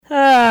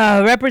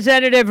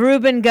Representative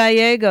Ruben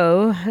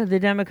Gallego, the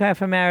Democrat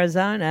from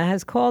Arizona,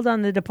 has called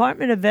on the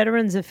Department of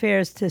Veterans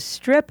Affairs to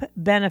strip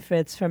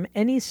benefits from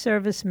any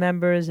service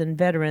members and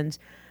veterans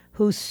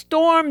who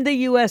stormed the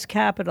U.S.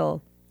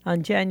 Capitol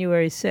on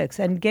January 6th.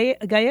 And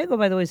Gallego,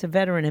 by the way, is a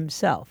veteran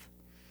himself.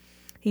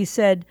 He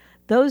said,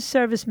 those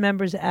service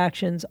members'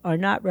 actions are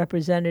not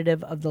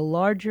representative of the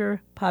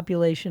larger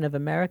population of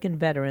American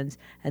veterans,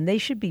 and they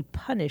should be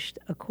punished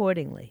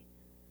accordingly.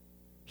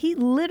 He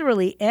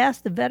literally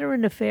asked the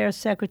Veteran Affairs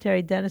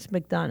Secretary Dennis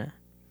McDonough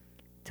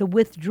to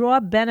withdraw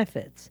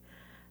benefits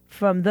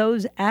from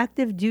those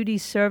active duty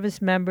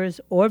service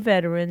members or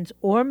veterans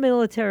or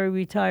military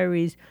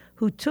retirees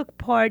who took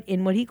part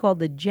in what he called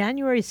the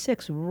January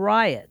 6th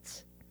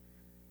riots.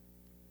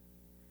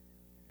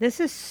 This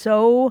is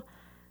so...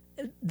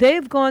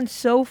 They've gone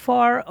so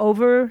far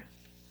over.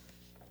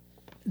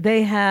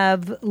 They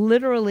have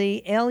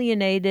literally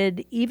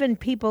alienated even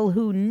people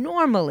who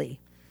normally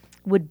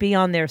would be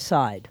on their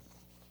side.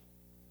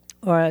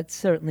 Or it's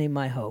certainly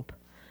my hope,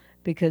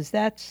 because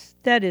that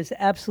is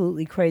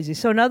absolutely crazy.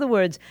 So in other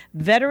words,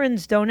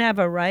 veterans don't have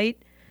a right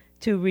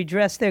to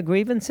redress their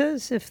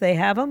grievances if they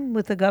have them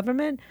with the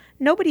government.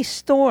 Nobody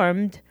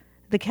stormed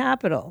the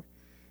Capitol.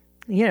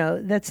 You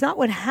know, that's not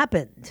what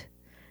happened.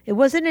 It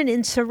wasn't an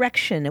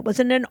insurrection. It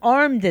wasn't an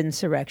armed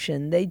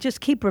insurrection. They just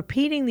keep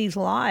repeating these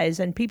lies,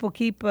 and people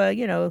keep,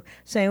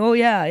 saying, oh,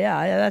 yeah,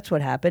 that's what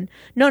happened.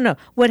 No.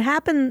 What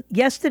happened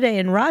yesterday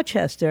in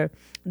Rochester,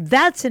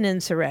 that's an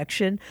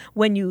insurrection.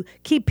 When you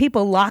keep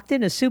people locked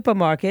in a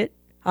supermarket,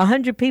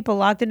 100 people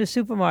locked in a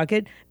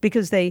supermarket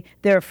because they're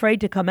afraid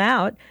to come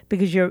out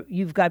because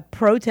you've got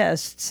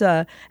protests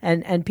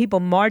and people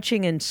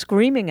marching and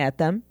screaming at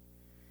them.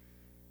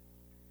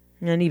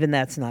 And even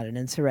that's not an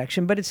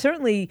insurrection, but it's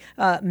certainly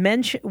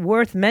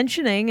worth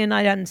mentioning, and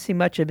I didn't see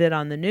much of it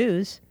on the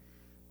news.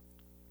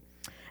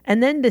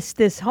 And then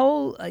this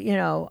whole, I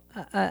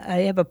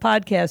have a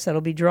podcast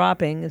that'll be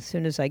dropping as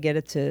soon as I get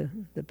it to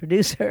the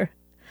producer,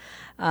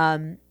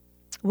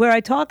 where I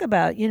talk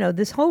about,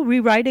 this whole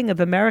rewriting of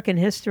American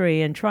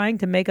history and trying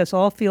to make us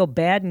all feel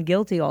bad and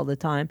guilty all the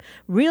time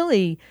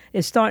really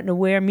is starting to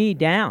wear me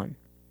down.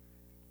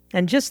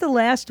 And just the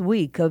last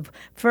week of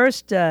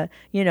first,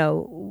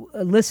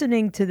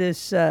 listening to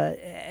this,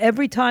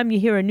 every time you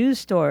hear a news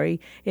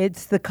story,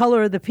 it's the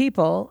color of the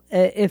people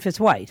if it's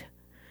white.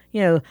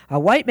 A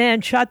white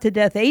man shot to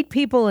death 8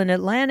 people in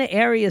Atlanta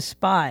area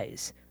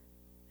spas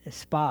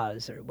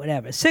or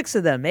whatever. 6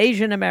 of them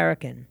Asian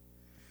American.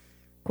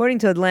 According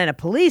to Atlanta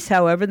police,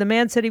 however, the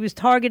man said he was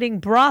targeting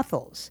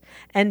brothels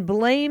and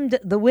blamed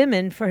the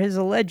women for his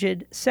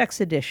alleged sex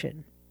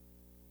addiction.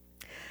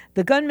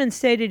 The gunman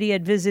stated he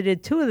had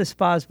visited 2 of the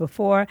spas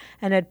before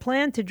and had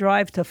planned to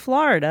drive to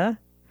Florida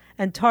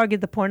and target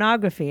the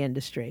pornography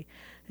industry.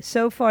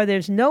 So far,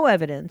 there's no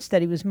evidence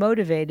that he was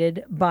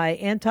motivated by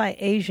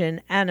anti-Asian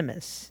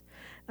animus.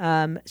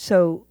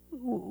 So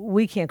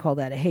we can't call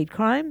that a hate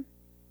crime.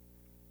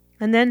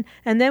 And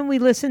then we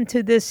listened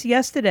to this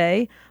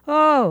yesterday.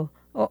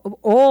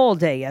 All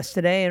day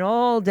yesterday and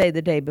all day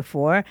the day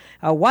before.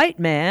 A white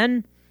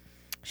man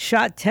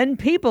shot 10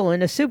 people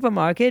in a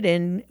supermarket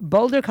in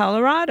Boulder,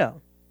 Colorado.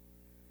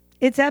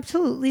 It's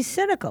absolutely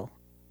cynical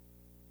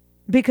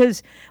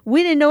because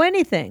we didn't know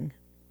anything.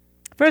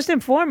 First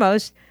and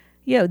foremost,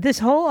 this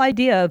whole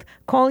idea of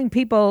calling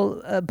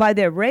people by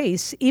their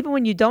race, even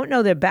when you don't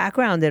know their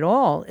background at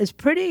all, is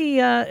pretty,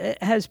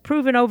 has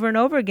proven over and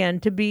over again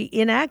to be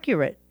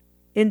inaccurate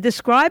in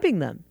describing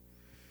them.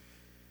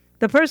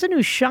 The person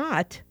who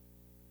shot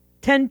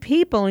 10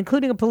 people,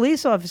 including a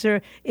police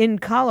officer in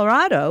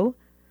Colorado,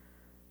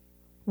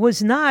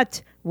 was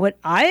not what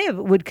I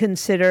would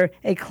consider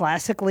a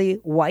classically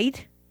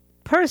white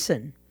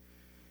person.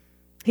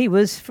 He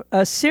was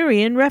a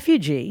Syrian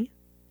refugee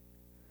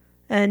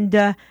and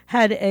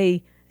had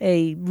a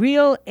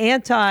real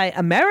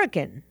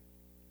anti-American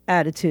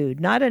attitude,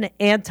 not an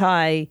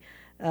I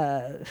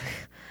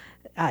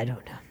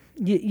don't know.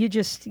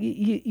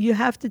 You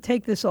have to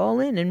take this all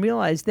in and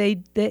realize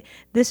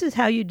this is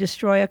how you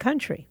destroy a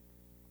country.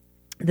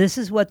 This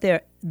is what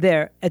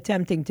they're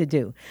attempting to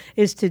do,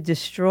 is to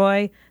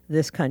destroy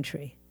this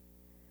country.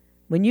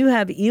 When you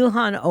have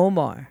Ilhan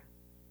Omar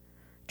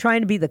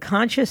trying to be the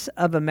conscience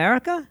of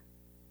America,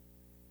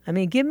 I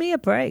mean, give me a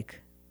break.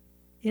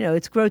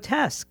 It's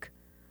grotesque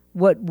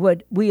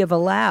what we have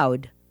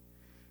allowed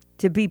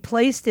to be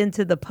placed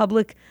into the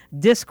public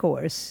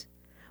discourse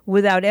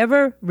without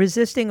ever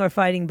resisting or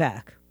fighting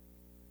back.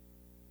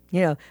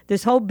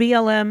 This whole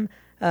BLM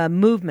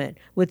movement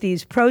with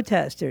these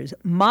protesters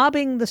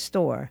mobbing the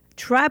store,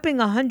 trapping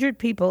 100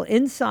 people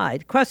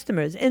inside,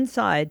 customers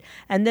inside,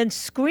 and then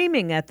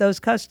screaming at those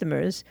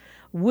customers,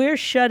 we're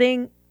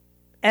shutting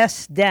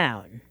S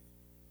down.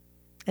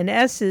 And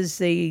S is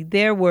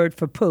their word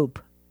for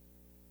poop.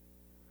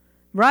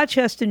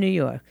 Rochester, New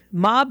York,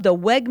 mobbed a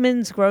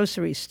Wegmans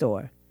grocery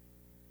store.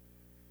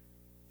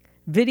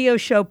 Videos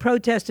show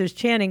protesters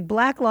chanting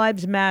Black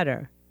Lives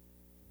Matter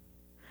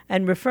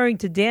and referring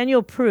to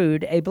Daniel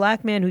Prude, a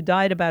black man who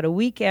died about a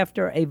week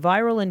after a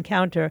viral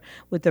encounter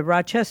with the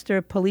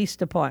Rochester Police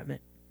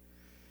Department.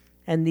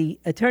 And the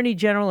Attorney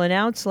General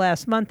announced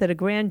last month that a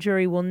grand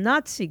jury will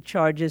not seek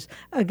charges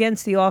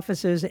against the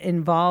officers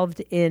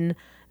involved in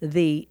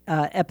the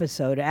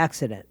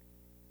accident.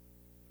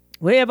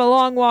 We have a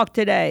long walk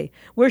today.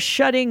 We're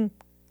shutting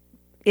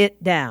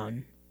it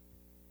down.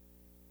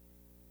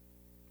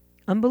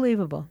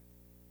 Unbelievable.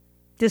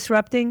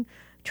 Disrupting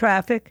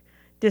traffic,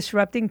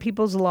 disrupting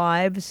people's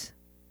lives,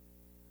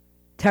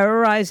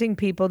 terrorizing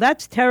people.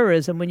 That's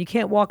terrorism when you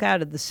can't walk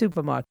out of the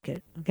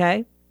supermarket,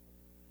 okay?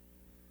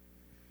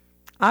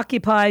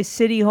 Occupy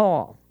City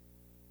Hall.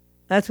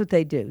 That's what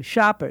they do.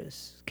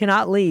 Shoppers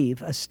cannot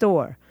leave a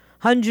store.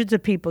 Hundreds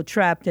of people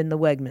trapped in the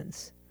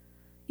Wegmans.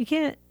 You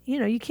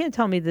can't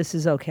tell me this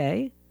is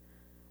okay.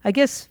 I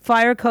guess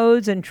fire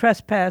codes and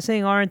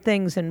trespassing aren't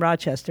things in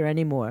Rochester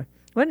anymore.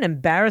 What an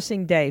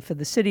embarrassing day for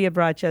the city of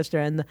Rochester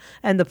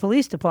and the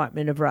police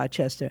department of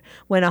Rochester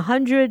when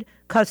 100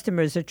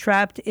 customers are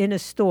trapped in a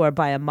store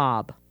by a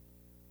mob.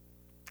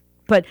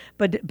 But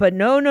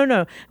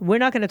no. We're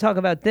not going to talk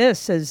about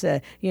this as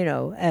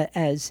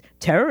as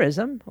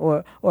terrorism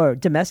or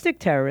domestic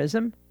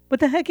terrorism.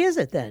 What the heck is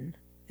it then?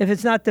 If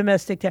it's not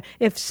domestic terror,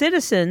 if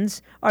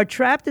citizens are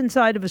trapped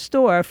inside of a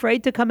store,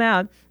 afraid to come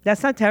out,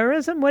 that's not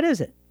terrorism. What is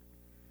it?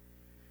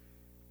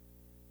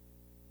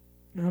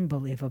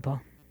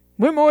 Unbelievable.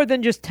 We're more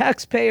than just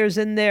taxpayers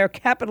in their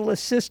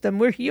capitalist system.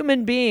 We're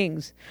human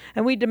beings,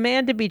 and we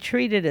demand to be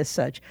treated as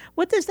such.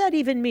 What does that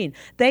even mean?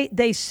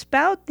 They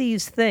spout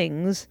these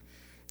things.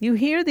 You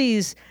hear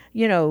these,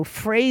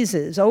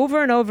 phrases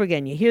over and over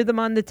again. You hear them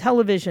on the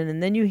television,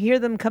 and then you hear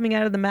them coming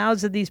out of the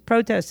mouths of these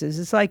protesters.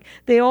 It's like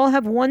they all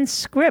have one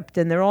script,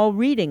 and they're all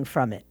reading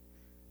from it.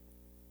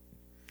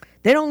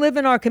 They don't live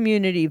in our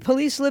community.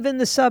 Police live in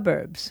the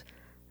suburbs.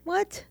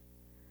 What?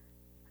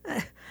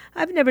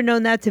 I've never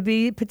known that to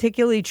be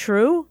particularly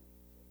true.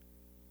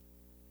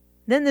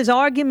 Then there's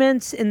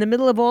arguments in the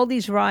middle of all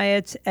these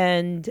riots,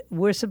 and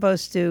we're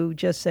supposed to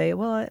just say,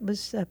 well, it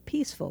was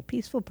peaceful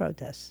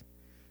protests.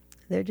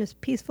 They're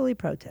just peacefully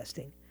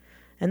protesting.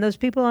 And those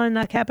people on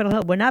Capitol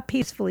Hill were not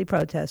peacefully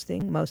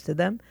protesting, most of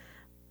them.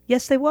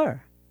 Yes, they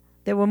were.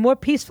 There were more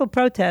peaceful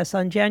protests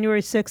on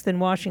January 6th in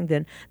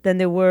Washington than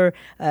there were,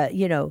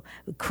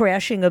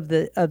 crashing of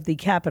the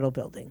Capitol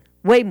building.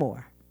 Way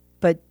more.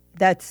 But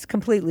that's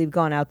completely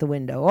gone out the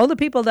window. All the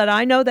people that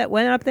I know that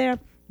went up there,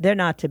 they're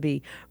not to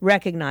be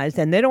recognized.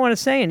 And they don't want to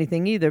say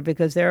anything either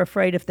because they're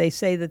afraid if they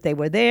say that they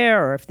were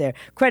there or if their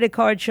credit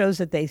card shows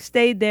that they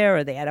stayed there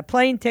or they had a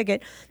plane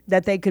ticket,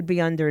 that they could be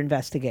under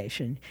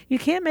investigation. You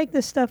can't make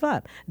this stuff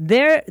up.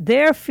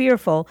 They're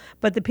fearful,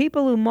 but the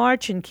people who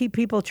march and keep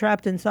people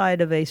trapped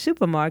inside of a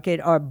supermarket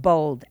are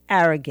bold,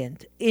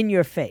 arrogant, in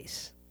your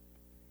face.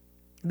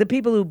 The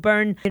people who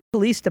burn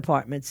police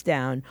departments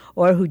down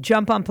or who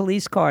jump on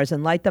police cars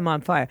and light them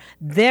on fire,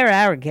 they're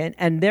arrogant,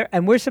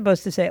 and we're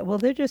supposed to say, well,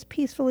 they're just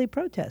peacefully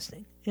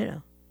protesting.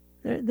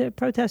 They're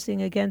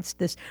protesting against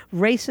this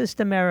racist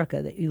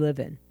America that you live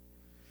in.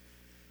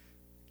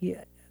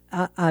 Yeah,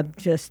 I've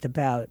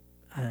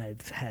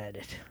had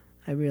it.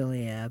 I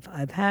really have.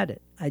 I've had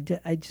it. I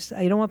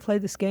don't want to play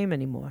this game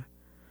anymore.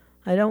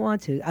 I don't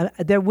want to.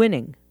 They're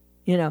winning.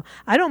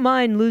 I don't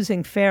mind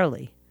losing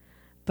fairly.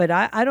 But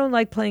I don't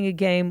like playing a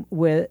game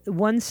where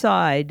one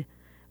side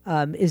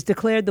is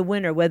declared the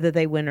winner, whether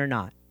they win or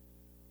not,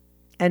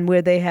 and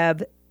where they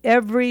have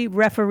every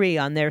referee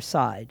on their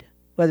side,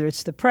 whether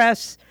it's the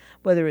press,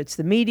 whether it's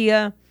the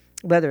media,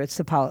 whether it's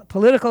the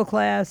political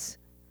class.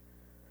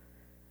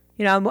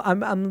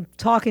 I'm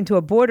talking to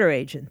a border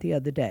agent the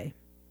other day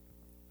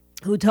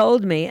who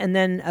told me, and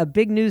then a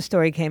big news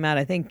story came out,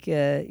 I think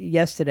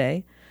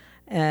yesterday,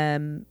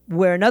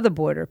 where another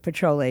Border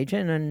Patrol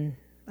agent, and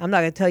I'm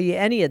not going to tell you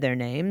any of their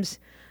names,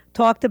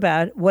 talked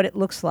about what it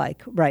looks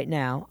like right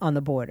now on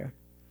the border.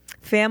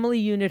 Family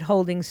unit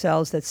holding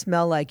cells that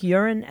smell like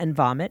urine and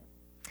vomit.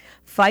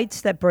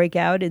 Fights that break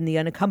out in the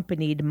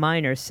unaccompanied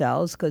minor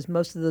cells, because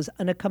most of those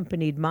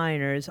unaccompanied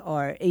minors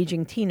are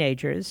aging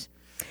teenagers.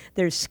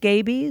 There's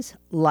scabies,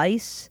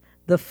 lice,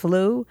 the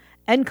flu,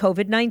 and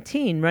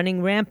COVID-19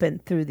 running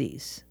rampant through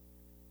these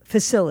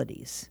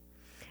facilities.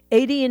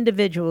 80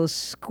 individuals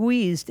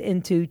squeezed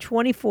into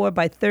 24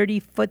 by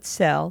 30-foot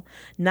cell,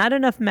 not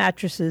enough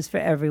mattresses for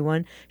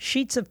everyone,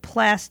 sheets of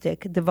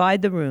plastic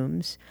divide the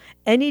rooms.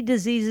 Any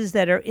diseases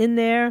that are in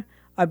there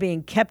are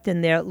being kept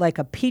in there like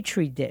a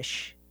petri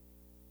dish.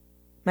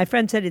 My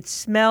friend said it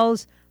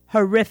smells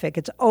horrific.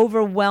 It's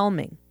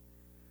overwhelming.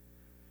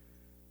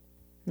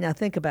 Now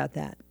think about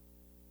that.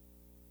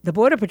 The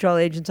Border Patrol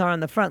agents are on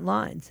the front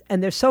lines,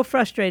 and they're so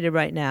frustrated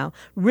right now,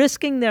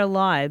 risking their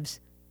lives,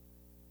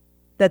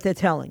 that they're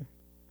telling.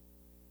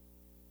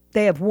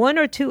 They have one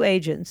or two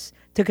agents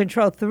to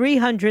control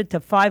 300 to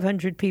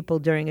 500 people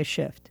during a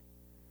shift.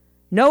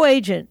 No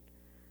agent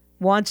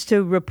wants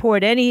to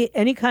report any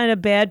kind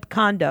of bad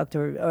conduct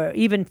or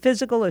even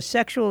physical or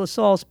sexual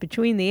assaults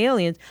between the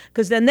aliens,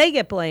 because then they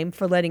get blamed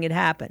for letting it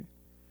happen.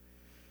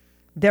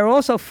 They're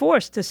also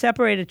forced to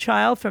separate a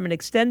child from an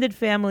extended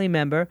family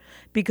member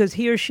because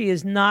he or she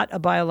is not a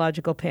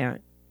biological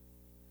parent.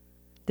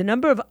 The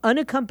number of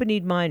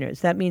unaccompanied minors,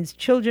 that means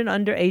children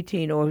under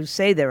 18 or who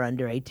say they're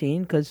under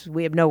 18, because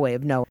we have no way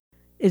of knowing,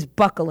 is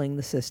buckling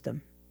the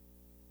system.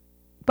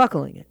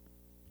 Buckling it.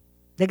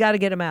 They got to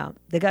get them out.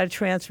 They got to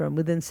transfer them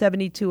within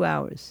 72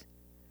 hours.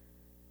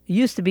 It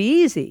used to be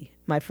easy,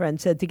 my friend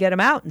said, to get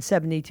them out in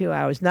 72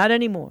 hours. Not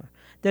anymore.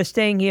 They're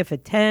staying here for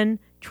 10,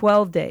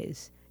 12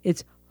 days.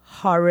 It's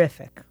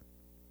horrific.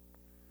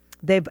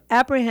 They've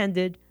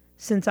apprehended,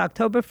 since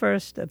October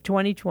 1st of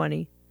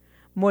 2020,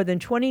 more than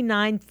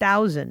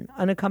 29,000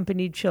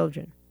 unaccompanied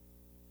children.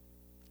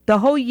 The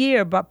whole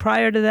year, but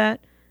prior to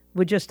that,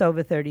 were just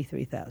over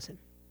 33,000.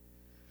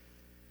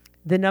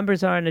 The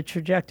numbers are on a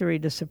trajectory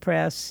to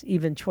surpass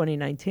even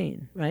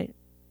 2019, right?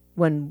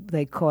 When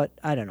they caught,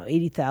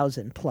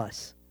 80,000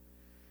 plus.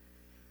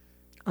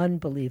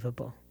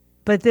 Unbelievable.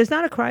 But there's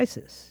not a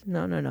crisis.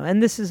 No.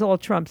 And this is all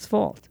Trump's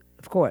fault,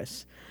 of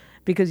course.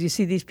 Because you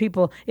see these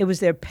people, it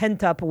was their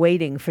pent-up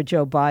waiting for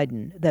Joe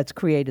Biden that's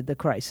created the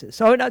crisis.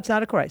 Oh, no, it's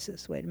not a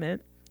crisis. Wait a minute.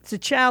 It's a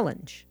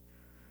challenge.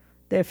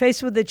 They're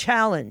faced with a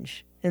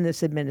challenge in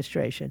this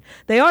administration.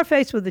 They are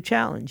faced with a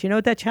challenge. You know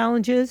what that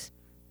challenge is?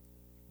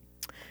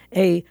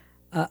 A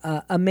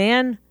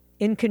man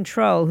in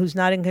control who's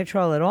not in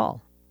control at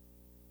all,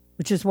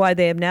 which is why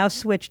they have now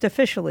switched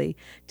officially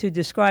to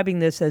describing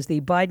this as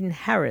the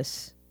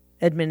Biden-Harris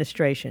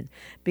administration,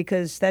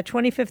 because that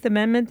 25th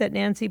Amendment that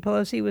Nancy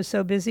Pelosi was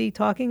so busy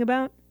talking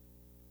about,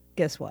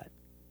 guess what?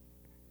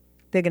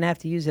 They're going to have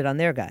to use it on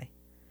their guy,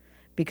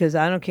 because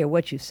I don't care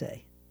what you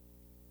say.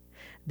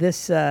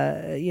 This, Joe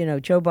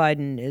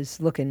Biden is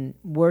looking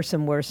worse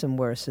and worse and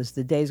worse as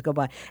the days go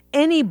by.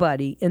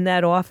 Anybody in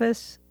that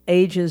office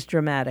ages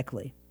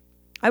dramatically.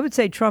 I would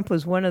say Trump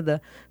was one of the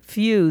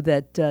few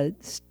that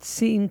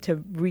seemed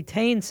to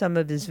retain some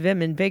of his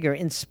vim and vigor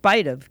in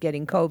spite of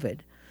getting COVID.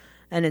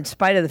 And in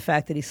spite of the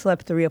fact that he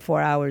slept 3 or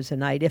 4 hours a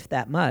night, if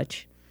that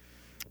much.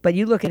 But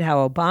you look at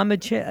how Obama,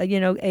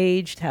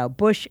 aged, how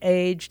Bush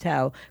aged,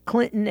 how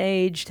Clinton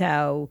aged,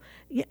 how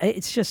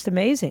it's just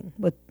amazing.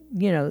 But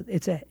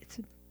it's a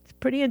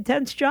pretty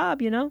intense job.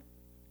 Biden's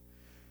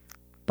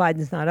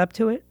not up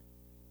to it.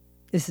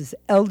 This is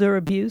elder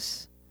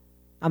abuse.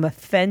 I'm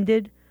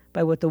offended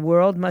by what the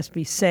world must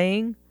be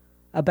saying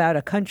about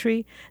a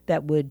country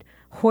that would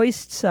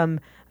hoist some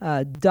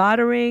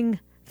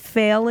doddering,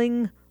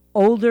 failing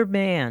older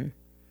man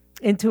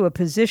into a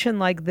position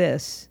like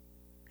this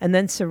and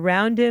then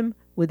surround him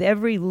with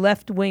every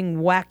left-wing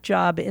whack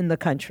job in the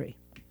country.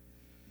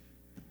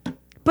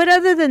 But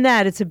other than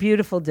that, it's a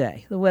beautiful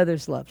day. The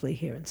weather's lovely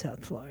here in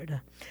South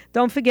Florida.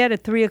 Don't forget,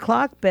 at 3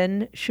 o'clock,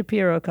 Ben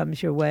Shapiro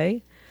comes your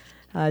way.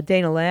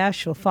 Dana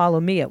Lash will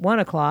follow me at 1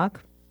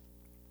 o'clock.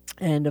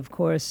 And, of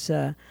course,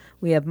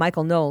 we have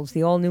Michael Knowles,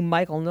 the all-new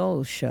Michael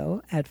Knowles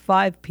show at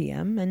 5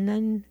 p.m. And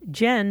then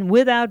Jen,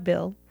 without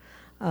Bill,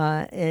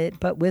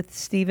 but with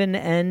Stephen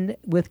and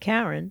with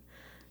Karen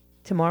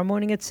tomorrow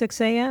morning at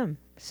 6 a.m.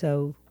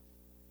 So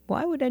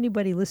why would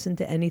anybody listen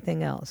to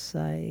anything else?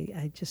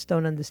 I just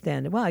don't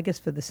understand it. Well, I guess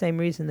for the same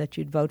reason that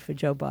you'd vote for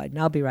Joe Biden.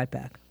 I'll be right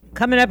back.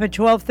 Coming up at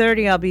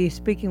 12:30, I'll be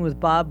speaking with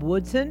Bob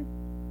Woodson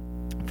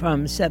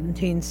from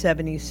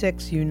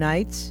 1776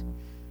 Unites,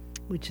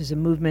 which is a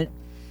movement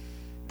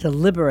to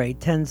liberate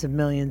tens of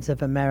millions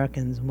of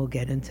Americans, and we'll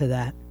get into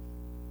that.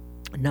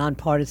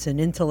 Nonpartisan,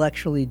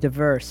 intellectually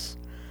diverse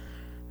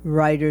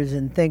writers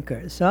and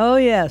thinkers. Oh,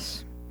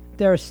 yes,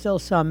 there are still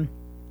some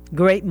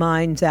great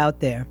minds out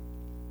there.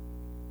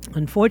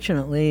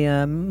 Unfortunately,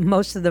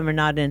 most of them are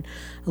not in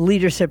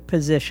leadership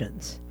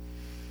positions.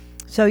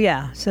 So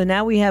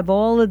now we have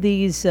all of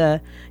these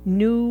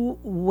new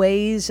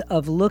ways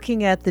of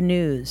looking at the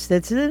news.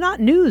 They're not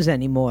news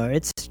anymore.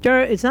 It's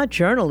not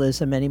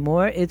journalism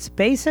anymore. It's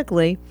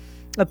basically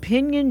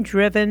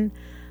opinion-driven,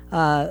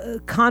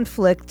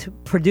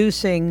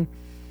 conflict-producing,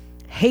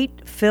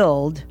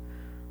 hate-filled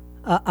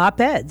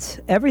op-eds.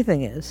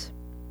 Everything is.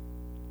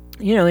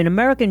 In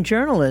American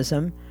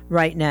journalism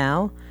right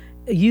now,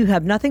 you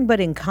have nothing but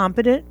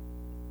incompetent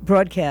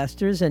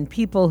broadcasters and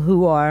people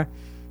who are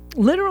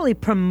literally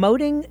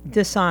promoting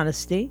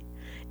dishonesty,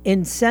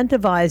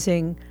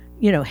 incentivizing,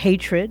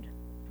 hatred,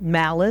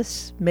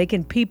 malice,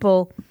 making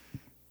people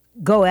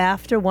go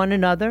after one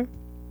another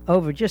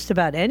over just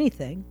about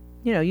anything.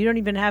 You don't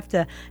even have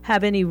to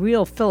have any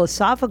real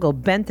philosophical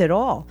bent at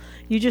all.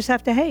 You just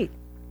have to hate.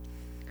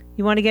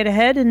 You want to get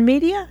ahead in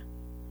media?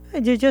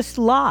 You just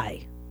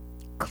lie.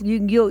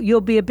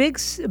 You'll be a big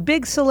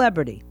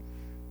celebrity.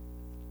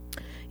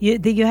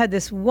 You had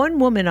this one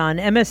woman on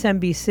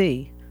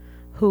MSNBC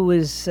who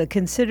was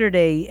considered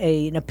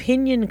an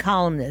opinion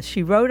columnist.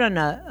 She wrote on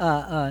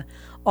a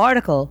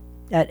article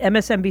at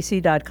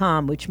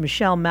MSNBC.com, which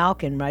Michelle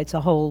Malkin writes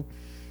a whole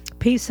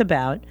piece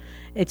about.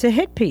 It's a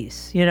hit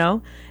piece,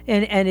 and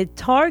it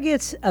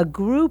targets a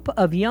group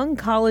of young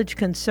college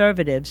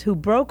conservatives who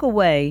broke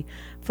away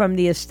from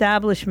the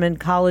establishment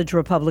college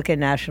Republican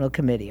National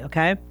Committee,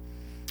 okay?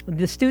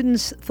 The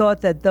students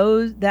thought that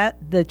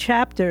the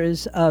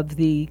chapters of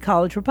the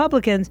college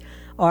Republicans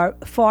are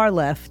far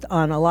left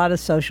on a lot of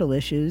social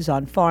issues,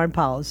 on foreign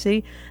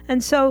policy.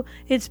 And so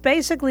it's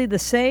basically the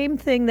same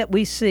thing that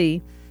we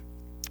see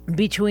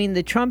between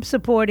the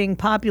Trump-supporting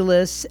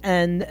populists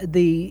and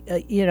the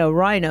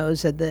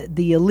rhinos,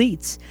 the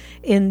elites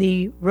in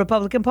the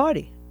Republican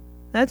Party.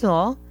 That's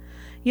all.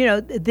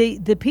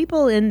 The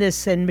people in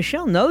this, and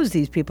Michelle knows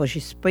these people. She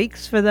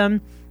speaks for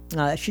them.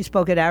 She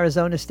spoke at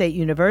Arizona State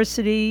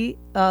University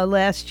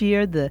last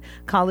year. The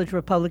College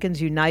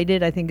Republicans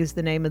United, I think, is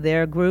the name of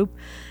their group,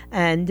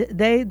 and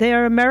they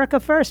are America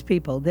First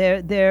people.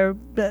 They're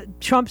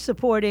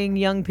Trump-supporting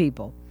young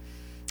people.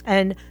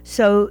 And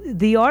so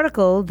the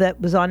article that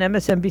was on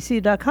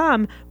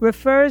MSNBC.com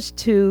refers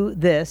to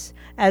this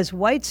as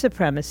white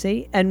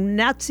supremacy and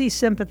Nazi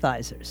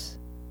sympathizers.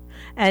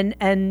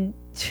 And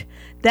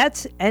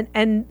that's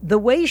and the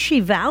way she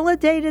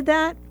validated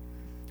that,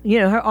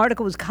 her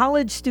article was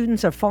college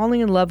students are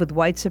falling in love with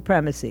white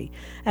supremacy.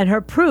 And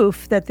her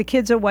proof that the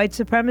kids are white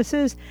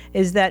supremacists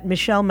is that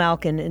Michelle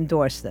Malkin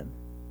endorsed them.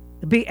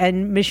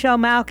 And Michelle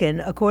Malkin,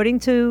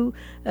 according to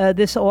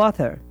this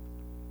author,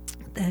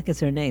 what the heck is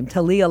her name?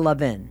 Talia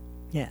Levin.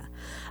 Yeah.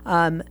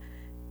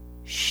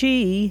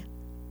 She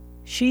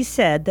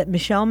said that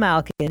Michelle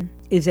Malkin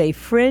is a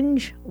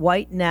fringe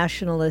white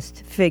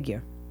nationalist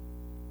figure.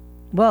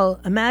 Well,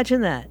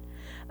 imagine that.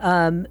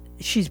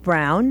 She's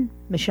brown,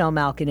 Michelle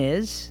Malkin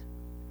is,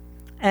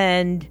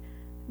 and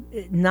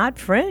not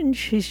fringe.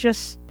 She's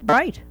just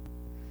bright.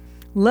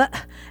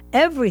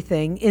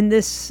 Everything in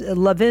this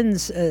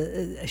Levin's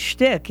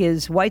shtick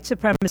is white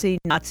supremacy,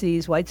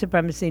 Nazis, white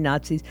supremacy,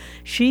 Nazis.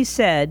 She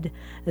said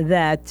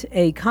that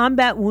a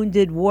combat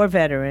wounded war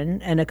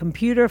veteran and a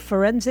computer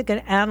forensic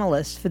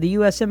analyst for the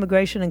U.S.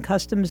 Immigration and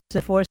Customs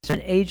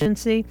Enforcement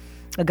Agency,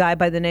 a guy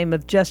by the name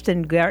of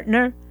Justin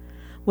Gartner,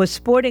 was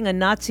sporting a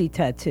Nazi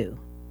tattoo,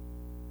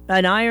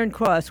 an Iron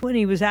Cross, when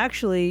he was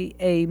actually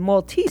a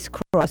Maltese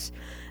cross,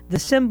 the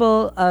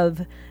symbol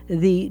of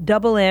the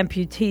double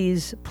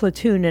amputees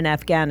platoon in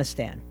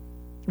Afghanistan,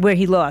 where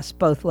he lost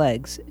both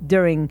legs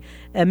during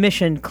a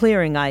mission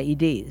clearing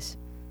IEDs,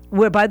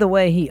 where, by the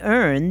way, he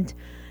earned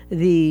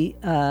the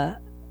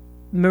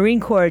Marine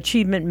Corps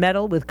Achievement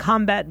Medal with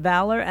Combat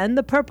Valor and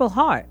the Purple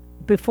Heart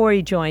before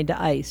he joined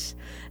ICE.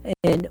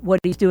 And what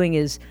he's doing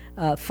is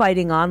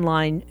fighting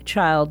online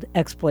child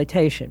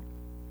exploitation.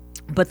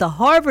 But the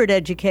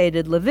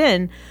Harvard-educated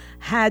Levin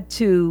had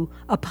to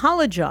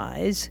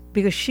apologize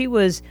because she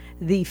was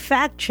the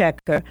fact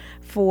checker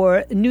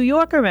for New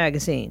Yorker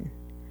magazine.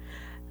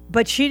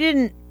 But she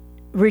didn't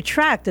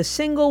retract a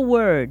single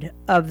word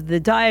of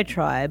the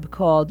diatribe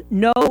called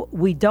 "No,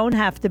 we don't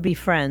have to be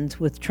friends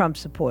with Trump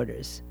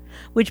supporters,"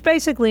 which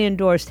basically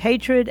endorsed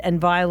hatred and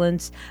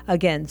violence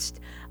against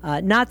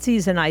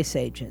Nazis and ICE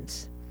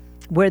agents.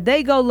 Where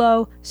they go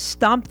low,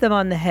 stomp them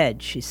on the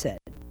head, she said.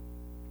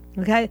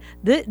 Okay?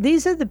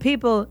 These are the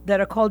people that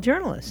are called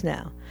journalists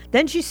now.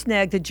 Then she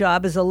snagged a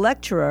job as a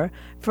lecturer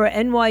for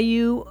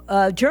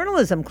NYU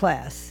journalism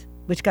class,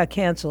 which got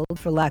canceled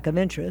for lack of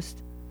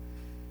interest.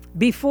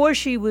 Before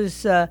she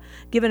was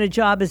given a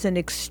job as an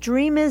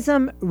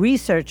extremism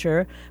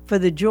researcher for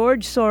the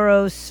George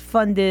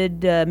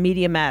Soros-funded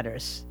Media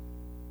Matters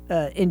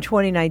in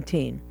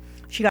 2019.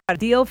 She got a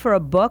deal for a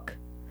book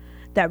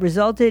that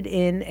resulted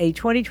in a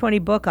 2020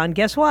 book on,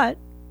 guess what?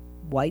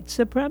 White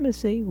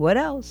supremacy. What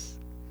else?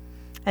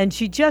 And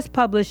she just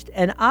published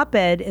an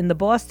op-ed in the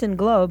Boston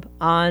Globe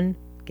on,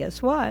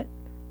 guess what?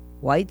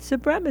 White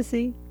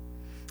supremacy.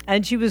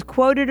 And she was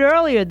quoted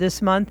earlier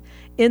this month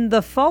in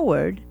the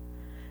foreword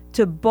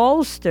to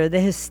bolster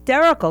the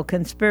hysterical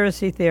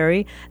conspiracy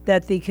theory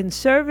that the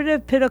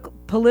Conservative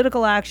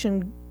Political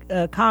Action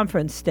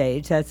Conference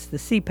stage, that's the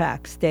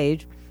CPAC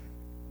stage,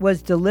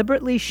 was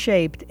deliberately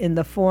shaped in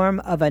the form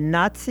of a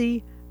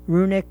Nazi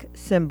runic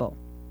symbol.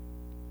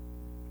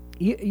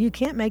 You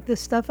can't make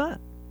this stuff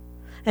up.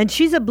 And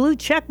she's a blue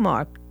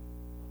checkmark,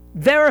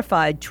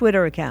 verified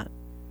Twitter account.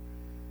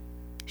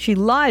 She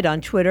lied on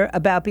Twitter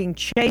about being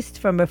chased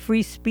from a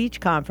free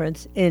speech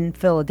conference in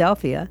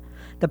Philadelphia.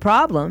 The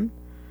problem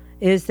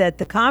is that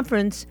the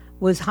conference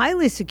was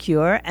highly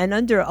secure and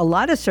under a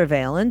lot of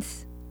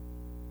surveillance.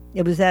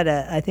 It was at,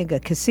 I think,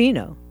 a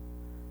casino.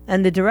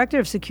 And the director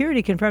of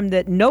security confirmed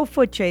that no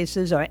foot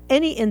chases or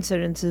any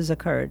incidences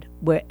occurred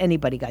where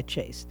anybody got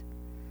chased.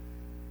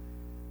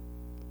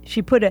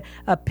 She put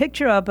a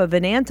picture up of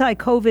an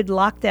anti-COVID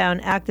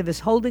lockdown activist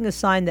holding a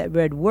sign that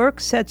read, "Work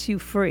sets you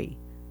free.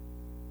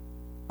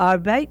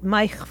 Arbeit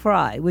macht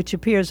frei," which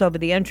appears over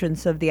the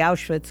entrance of the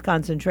Auschwitz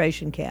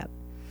concentration camp.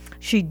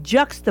 She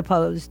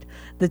juxtaposed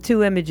the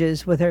two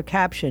images with her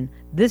caption,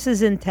 "This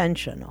is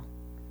intentional."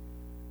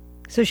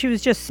 So she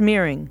was just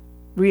smearing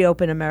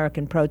Reopen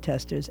American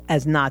protesters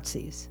as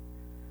Nazis.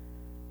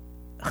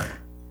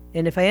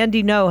 And if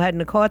Andy No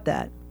hadn't caught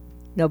that,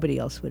 nobody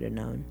else would have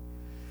known.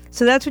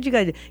 So that's what you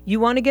got to do.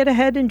 You want to get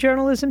ahead in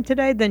journalism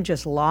today? Then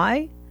just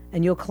lie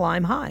and you'll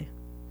climb high.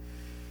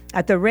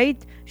 At the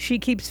rate she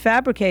keeps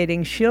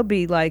fabricating, she'll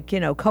be like,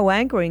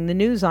 co-anchoring the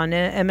news on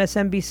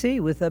MSNBC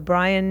with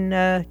Brian,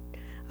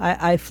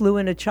 I flew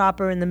in a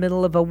chopper in the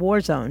middle of a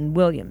war zone,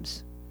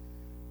 Williams.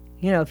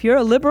 If you're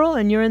a liberal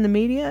and you're in the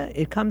media,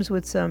 it comes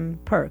with some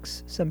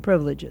perks, some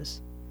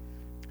privileges.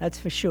 That's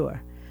for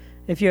sure.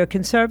 If you're a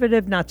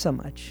conservative, not so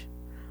much.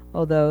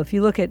 Although if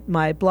you look at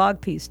my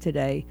blog piece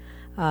today,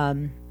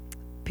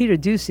 Peter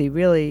Doocy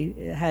really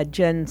had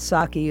Jen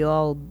Psaki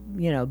all,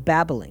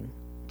 babbling,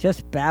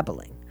 just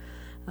babbling.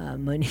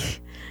 When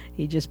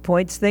he just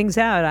points things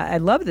out. I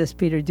love this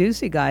Peter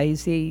Doocy guy.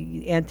 He's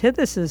the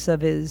antithesis of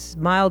his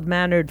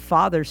mild-mannered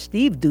father,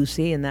 Steve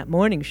Doocy, in that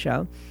morning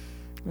show.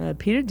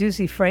 Peter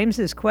Doocy frames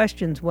his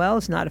questions well.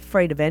 He's not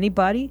afraid of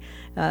anybody.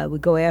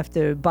 Would go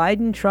after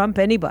Biden, Trump,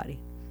 anybody.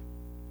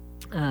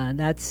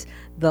 That's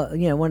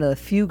one of the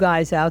few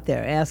guys out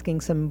there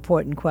asking some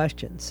important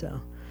questions. So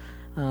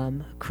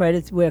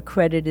credit where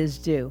credit is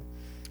due.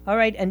 All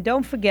right, and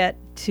don't forget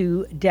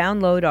to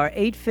download our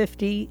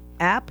 850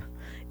 app.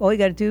 All you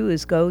got to do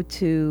is go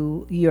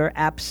to your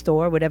app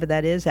store, whatever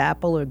that is,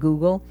 Apple or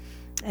Google,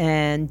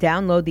 and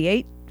download the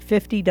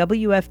 850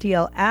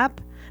 WFTL app.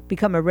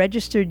 Become a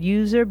registered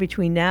user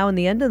between now and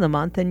the end of the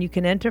month, and you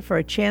can enter for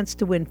a chance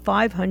to win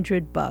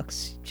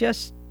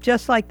 $500.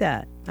 Just like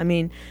that. I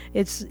mean,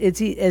 it's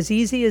as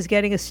easy as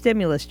getting a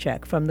stimulus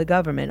check from the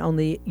government,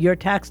 only your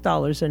tax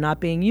dollars are not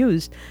being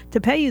used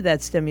to pay you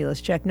that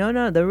stimulus check.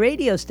 No, the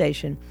radio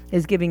station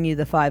is giving you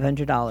the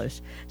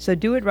 $500. So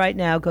do it right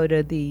now. Go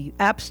to the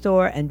App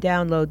Store and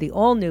download the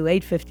all-new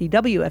 850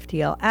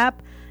 WFTL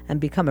app and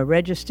become a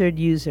registered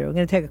user. We're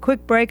going to take a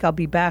quick break. I'll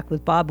be back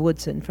with Bob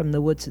Woodson from the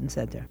Woodson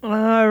Center.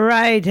 All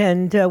right,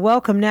 and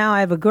welcome now.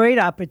 I have a great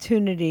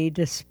opportunity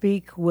to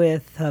speak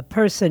with a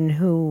person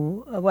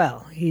who,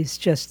 he's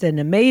just an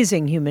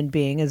amazing human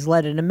being, has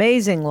led an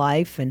amazing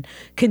life and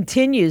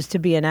continues to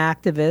be an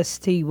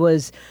activist. He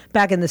was,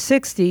 back in the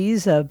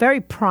 60s, a very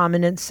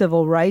prominent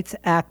civil rights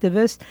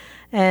activist.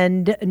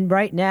 And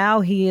right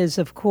now he is,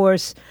 of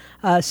course,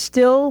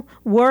 still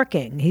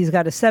working. He's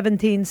got a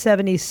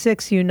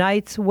 1776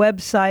 Unites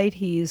website.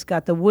 He's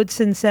got the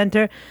Woodson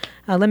Center.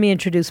 Let me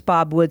introduce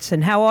Bob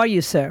Woodson. How are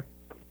you, sir?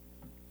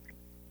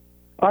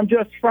 I'm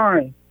just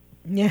fine.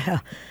 Yeah,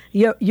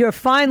 you're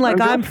fine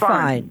like I'm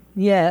fine.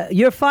 Yeah,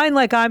 you're fine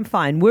like I'm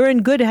fine. We're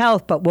in good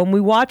health, but when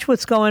we watch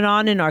what's going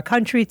on in our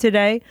country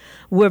today,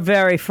 we're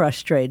very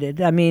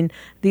frustrated. I mean,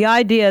 the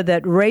idea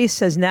that race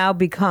has now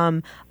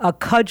become a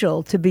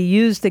cudgel to be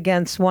used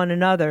against one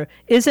another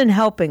isn't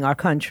helping our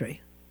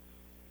country.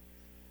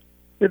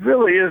 It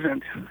really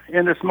isn't,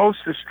 and it's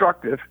most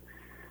destructive.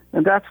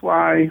 And that's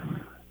why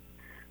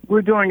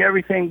we're doing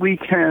everything we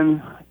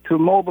can to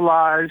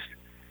mobilize,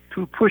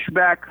 to push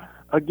back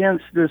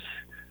against this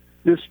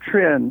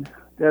trend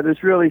that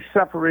is really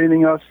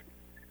separating us.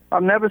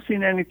 I've never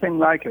seen anything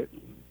like it.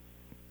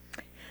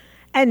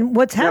 And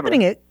what's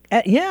happening?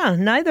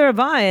 Neither have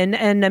I.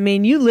 And I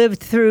mean, you lived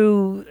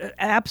through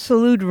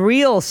absolute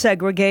real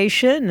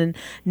segregation, and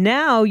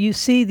now you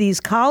see these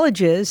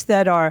colleges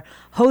that are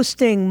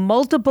hosting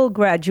multiple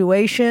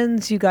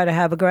graduations. You got to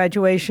have a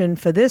graduation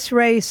for this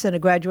race and a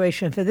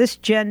graduation for this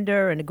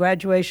gender and a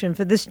graduation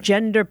for this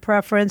gender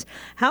preference.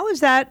 How is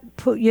that,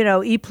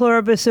 e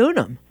pluribus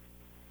unum?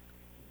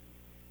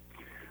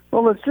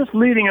 Well, it's just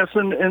leading us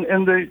in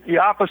the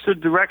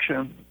opposite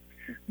direction.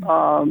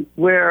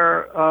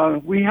 Where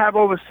we have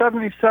over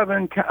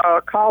 77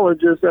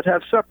 colleges that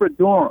have separate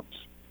dorms.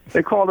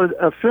 They call it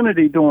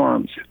affinity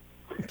dorms.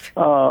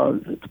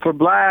 For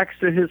blacks,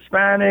 to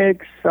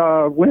Hispanics,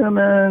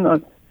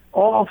 women,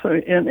 all,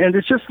 and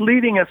it's just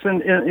leading us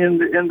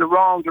in the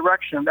wrong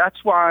direction.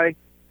 That's why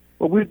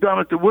what we've done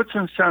at the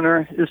Woodson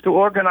Center is to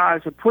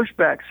organize a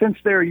pushback, since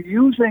they're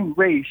using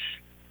race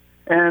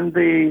and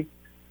the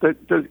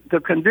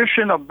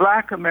condition of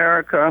Black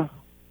America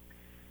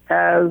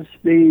as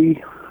the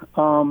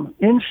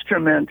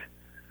instrument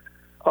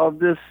of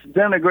this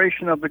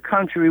denigration of the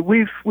country.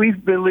 We've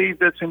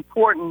believed it's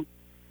important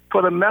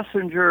for the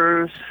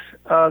messengers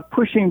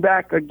pushing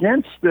back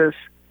against this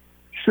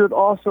should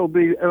also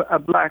be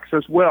blacks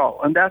as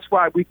well. And that's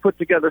why we put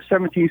together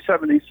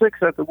 1776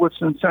 at the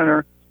Woodson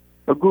Center,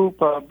 a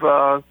group of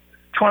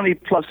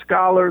 20-plus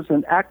scholars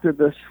and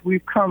activists.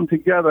 We've come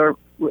together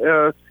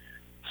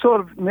sort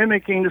of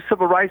mimicking the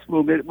civil rights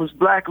movement. It was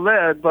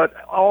black-led, but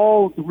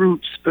all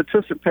groups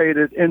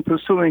participated in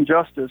pursuing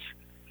justice.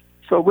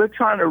 So we're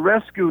trying to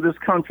rescue this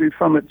country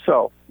from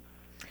itself.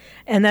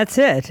 And that's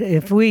it.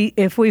 If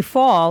we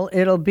fall,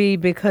 it'll be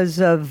because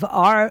of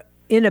our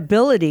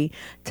inability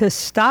to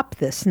stop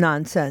this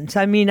nonsense.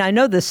 I mean, I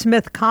know the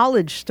Smith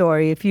College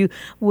story. If you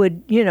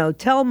would,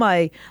 tell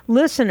my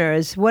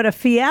listeners what a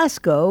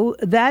fiasco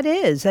that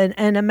is,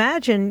 and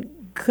imagine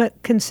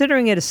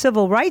considering it a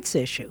civil rights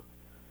issue.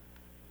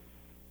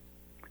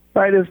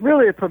 Right, it's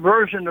really a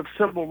perversion of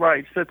civil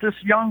rights that this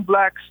young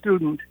black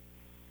student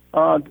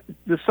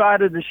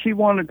decided that she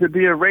wanted to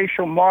be a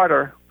racial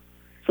martyr.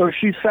 So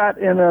she sat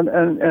in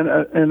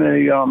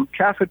a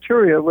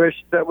cafeteria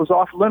that was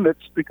off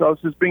limits because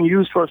it's being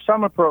used for a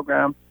summer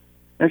program,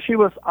 and she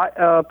was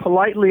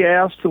politely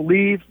asked to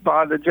leave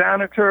by the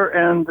janitor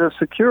and the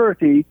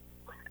security,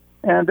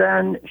 and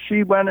then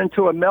she went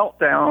into a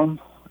meltdown,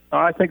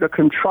 I think a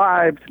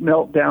contrived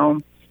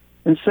meltdown,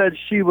 and said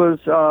she was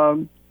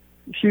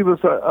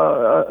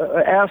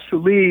asked to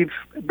leave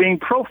being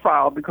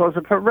profiled because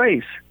of her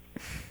race.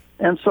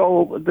 And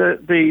so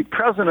the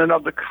president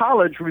of the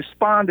college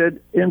responded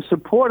in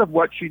support of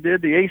what she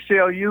did. The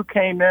ACLU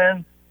came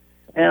in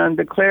and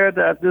declared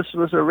that this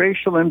was a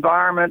racial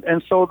environment,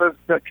 and so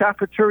the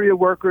cafeteria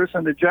workers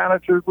and the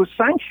janitors were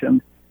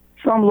sanctioned.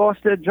 Some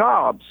lost their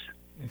jobs.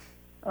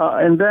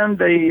 And then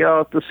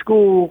the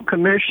school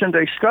commissioned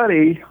a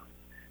study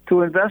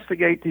to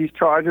investigate these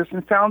charges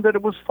and found that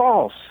it was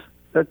false,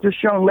 that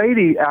this young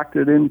lady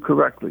acted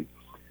incorrectly.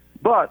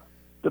 But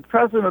the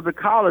president of the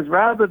college,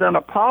 rather than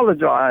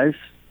apologize,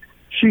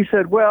 she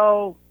said,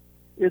 well,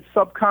 it's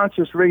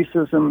subconscious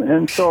racism,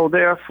 and so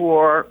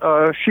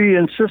therefore she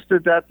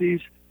insisted that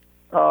these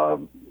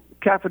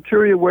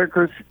cafeteria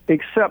workers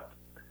accept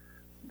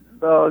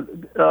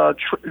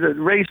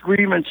race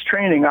grievance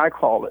training, I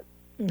call it.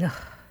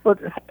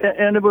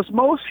 And it was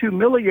most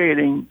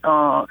humiliating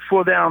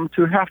for them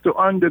to have to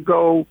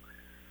undergo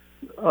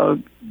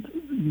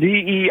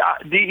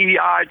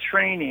DEI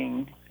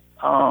training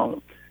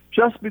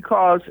just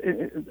because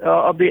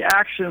of the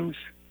actions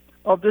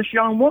of this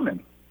young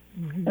woman.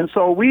 Mm-hmm. And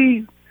so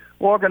we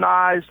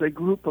organized a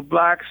group of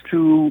blacks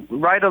to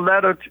write a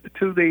letter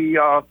to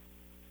the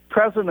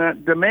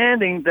president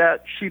demanding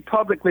that she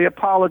publicly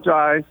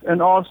apologize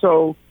and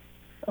also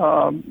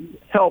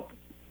help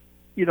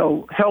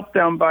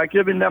them by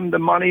giving them the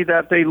money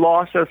that they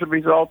lost as a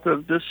result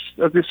of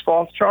this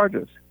false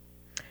charges.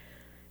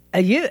 I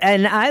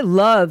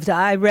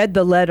read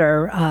the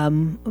letter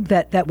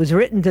that was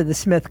written to the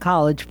Smith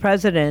College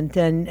president,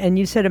 and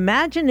you said,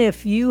 imagine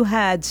if you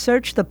had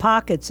searched the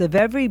pockets of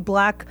every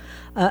black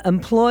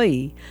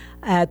employee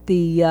at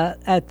the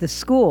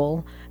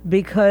school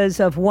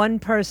because of one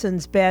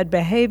person's bad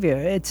behavior.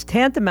 It's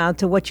tantamount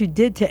to what you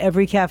did to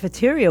every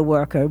cafeteria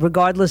worker,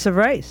 regardless of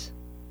race.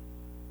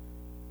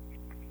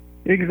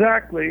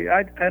 Exactly.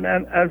 And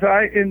as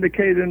I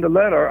indicated in the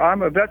letter,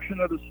 I'm a veteran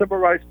of the Civil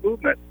Rights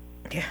Movement.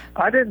 Yeah.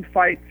 I didn't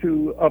fight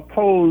to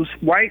oppose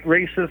white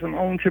racism,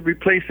 only to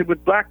replace it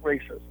with black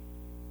racism.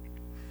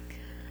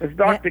 As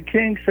Dr.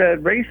 King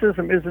said,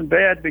 racism isn't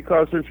bad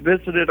because it's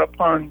visited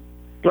upon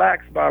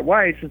blacks by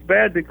whites. It's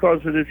bad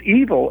because it is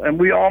evil,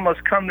 and we all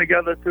must come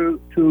together to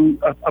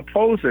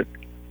oppose it.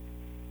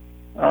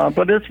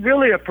 But it's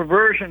really a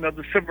perversion of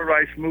the Civil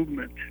Rights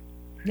Movement.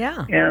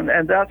 Yeah.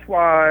 And that's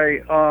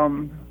why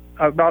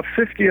about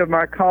 50 of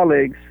my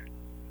colleagues,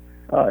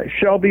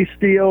 Shelby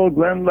Steele,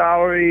 Glenn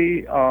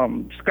Lowry,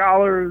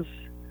 scholars,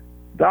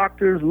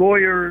 doctors,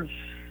 lawyers,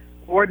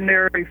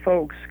 ordinary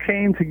folks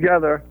came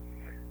together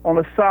on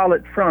a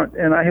solid front,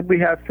 and we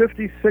have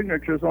 50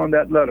 signatures on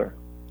that letter.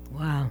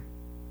 Wow.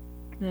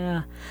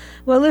 Yeah.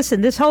 Well, listen,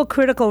 this whole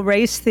critical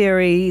race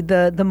theory,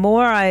 the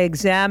more I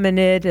examine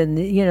it and,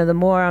 the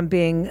more I'm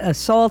being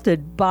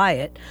assaulted by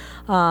it,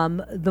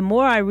 the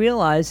more I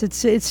realize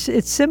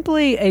it's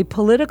simply a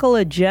political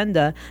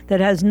agenda that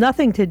has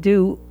nothing to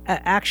do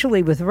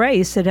actually with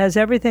race. It has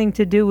everything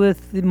to do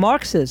with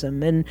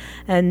Marxism,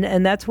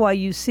 and that's why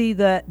you see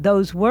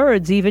those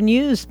words even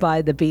used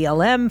by the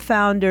BLM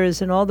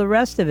founders and all the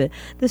rest of it.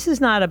 This is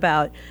not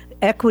about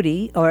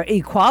equity or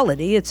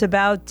equality. It's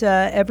about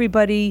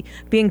everybody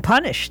being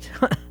punished.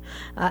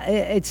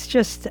 It's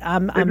just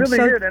They really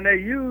did, and they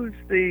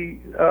used the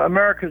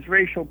America's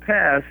racial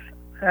past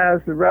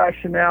as the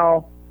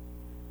rationale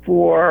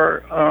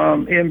for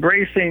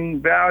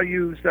embracing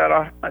values that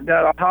are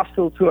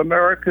hostile to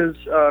America's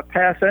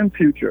past and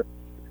future.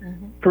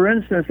 Mm-hmm. For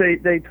instance,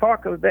 they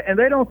talk of, and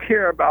they don't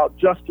care about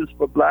justice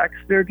for blacks.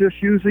 They're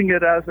just using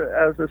it as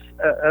a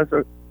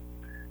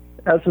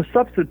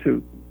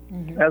substitute.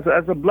 Mm-hmm.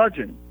 as a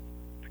bludgeon.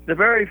 The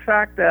very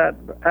fact that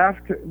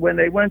when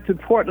they went to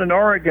Portland,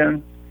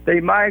 Oregon, they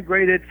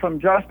migrated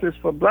from justice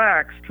for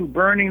blacks to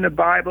burning the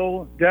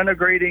Bible,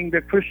 denigrating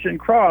the Christian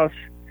cross,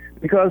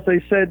 because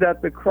they said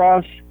that the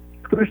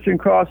Christian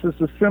cross is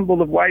a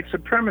symbol of white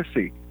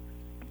supremacy.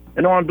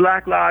 And on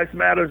Black Lives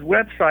Matter's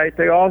website,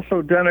 they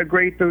also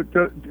denigrate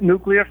the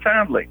nuclear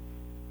family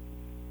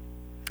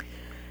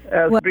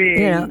as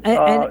being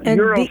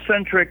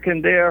Eurocentric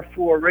and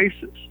therefore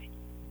racist.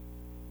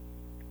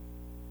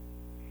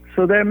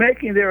 So they're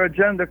making their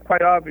agenda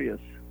quite obvious.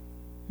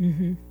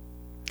 Mm-hmm.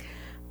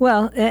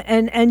 Well,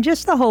 and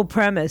just the whole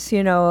premise,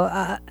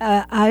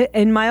 I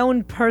in my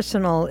own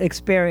personal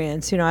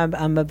experience,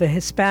 I'm of a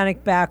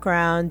Hispanic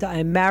background.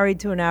 I'm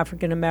married to an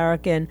African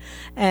American,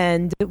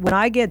 and when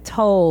I get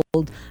told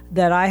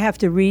that I have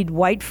to read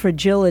White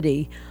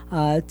Fragility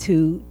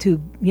to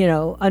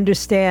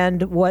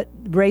understand what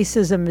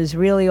racism is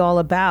really all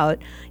about,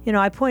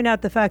 I point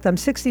out the fact I'm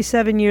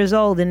 67 years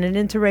old in an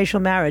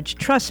interracial marriage.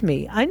 Trust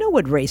me, I know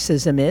what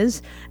racism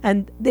is,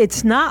 and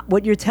it's not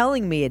what you're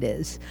telling me it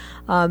is.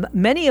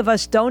 Many of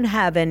us don't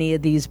have any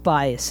of these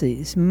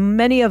biases.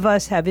 Many of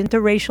us have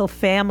interracial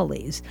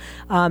families,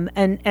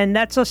 and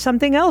that's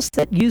something else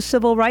that you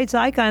civil rights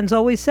icons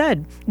always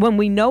said. When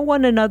we know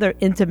one another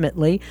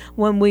intimately,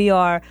 when we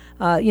are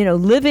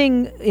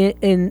living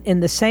in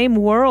the same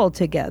world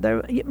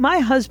together. My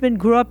husband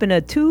grew up in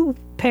a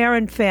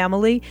two-parent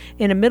family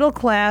in a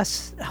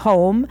middle-class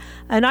home,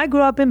 and I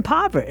grew up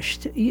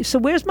impoverished. So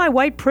where's my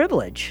white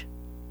privilege?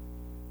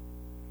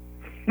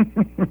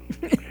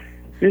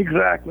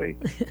 Exactly.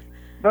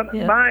 But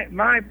Yeah.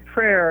 my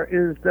prayer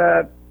is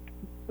that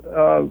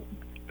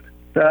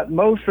that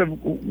most of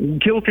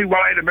guilty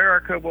white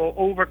America will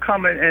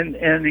overcome it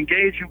and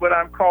engage in what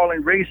I'm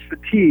calling race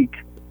fatigue.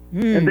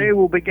 And they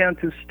will begin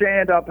to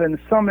stand up and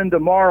summon the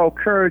moral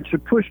courage to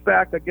push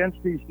back against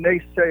these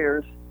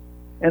naysayers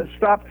and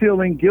stop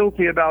feeling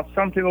guilty about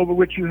something over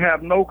which you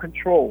have no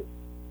control.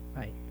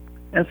 Right.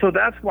 And so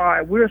that's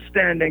why we're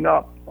standing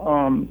up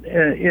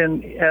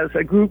as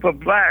a group of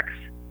blacks,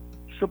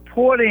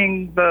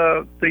 supporting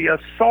the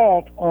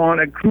assault on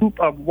a group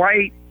of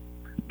white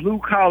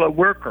blue-collar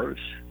workers.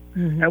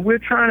 Mm-hmm. And we're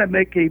trying to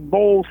make a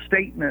bold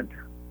statement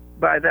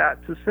by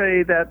that to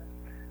say that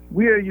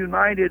we are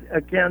united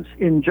against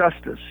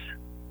injustice.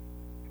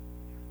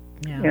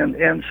 Yeah.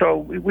 And so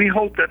we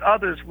hope that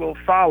others will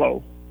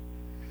follow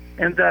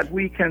and that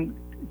we can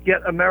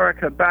get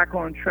America back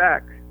on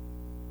track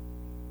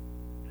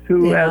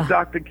to, as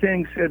Dr.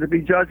 King said, to be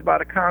judged by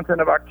the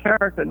content of our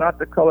character, not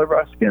the color of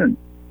our skin.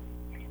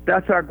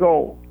 That's our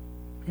goal,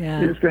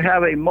 is to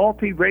have a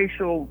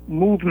multiracial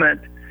movement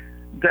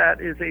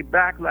that is a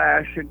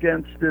backlash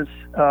against this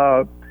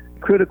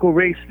critical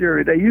race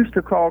theory. They used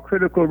to call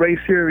critical race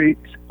theory,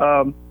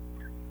 for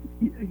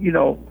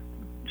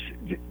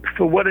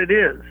what it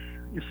is.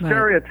 It's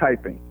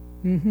stereotyping.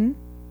 Mm-hmm.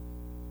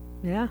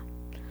 Yeah.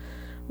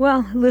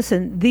 Well,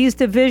 listen, these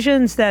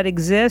divisions that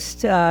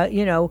exist,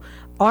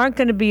 aren't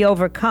going to be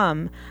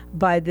overcome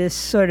by this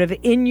sort of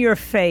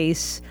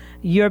in-your-face,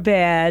 you're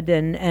bad,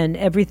 and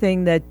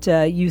everything that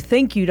you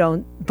think you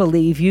don't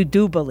believe, you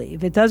do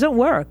believe. It doesn't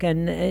work.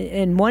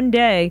 And one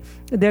day,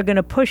 they're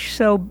going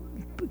to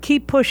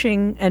keep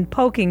pushing and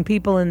poking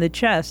people in the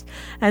chest,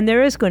 and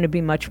there is going to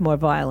be much more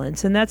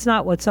violence. And that's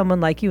not what someone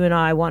like you and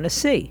I want to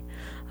see.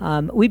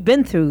 We've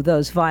been through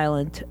those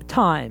violent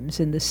times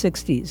in the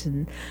 60s,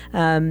 and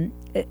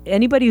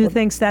anybody who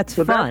thinks that's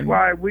fun. That's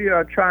why we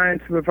are trying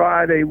to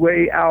provide a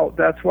way out.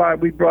 That's why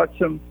we brought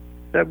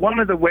that one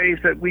of the ways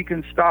that we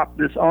can stop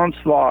this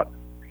onslaught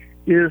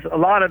is a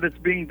lot of it's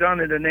being done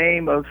in the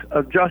name of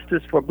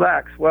justice for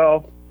blacks.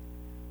 Well,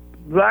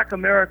 Black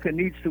America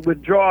needs to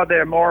withdraw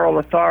their moral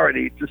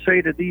authority to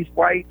say that these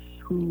whites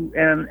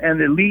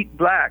and elite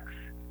blacks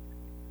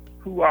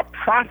who are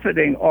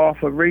profiting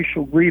off of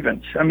racial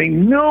grievance. I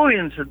mean,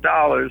 millions of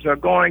dollars are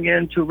going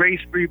into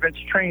race grievance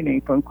training,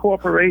 from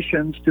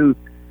corporations to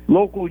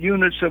local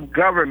units of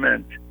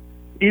government.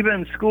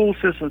 Even school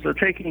systems are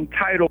taking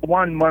Title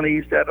I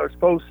monies that are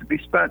supposed to be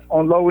spent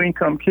on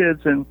low-income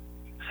kids and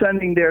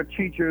sending their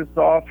teachers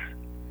off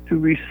to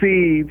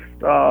receive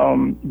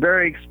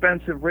very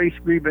expensive race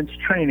grievance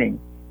training.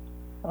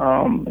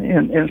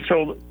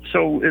 The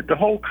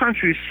whole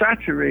country is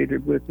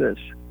saturated with this.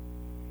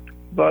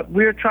 But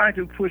we're trying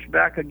to push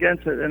back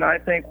against it, and I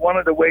think one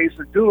of the ways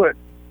to do it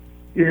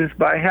is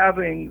by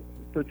having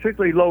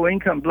particularly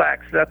low-income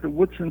blacks that the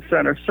Woodson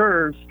Center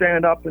serves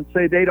stand up and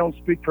say they don't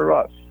speak for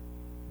us.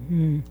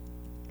 Mm.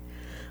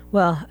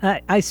 Well,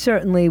 I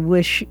certainly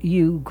wish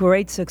you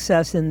great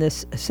success in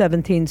this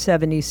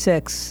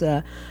 1776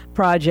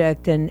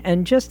 project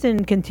and just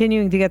in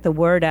continuing to get the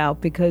word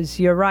out, because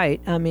you're right.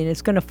 I mean,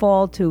 it's going to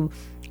fall to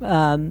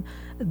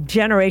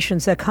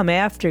generations that come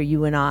after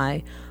you and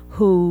I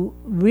who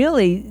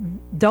really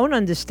don't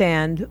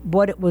understand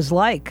what it was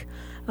like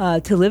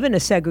to live in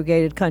a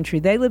segregated country.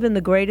 They live in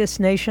the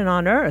greatest nation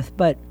on earth,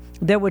 but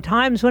there were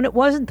times when it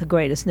wasn't the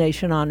greatest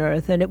nation on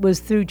earth, and it was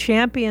through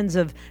champions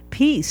of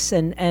peace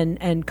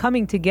and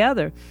coming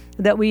together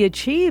that we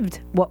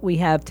achieved what we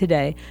have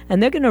today,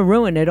 and they're going to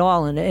ruin it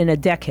all in a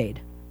decade.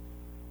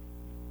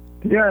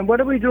 Yeah, and what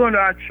are we doing to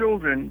our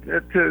children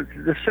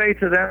to say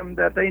to them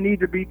that they need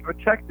to be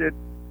protected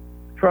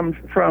from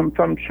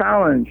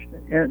challenge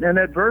and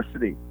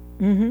adversity?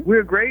 Mm-hmm.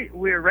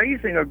 We're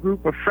raising a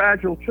group of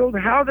fragile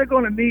children. How are they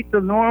going to meet the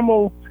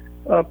normal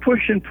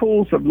push and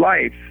pulls of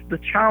life, the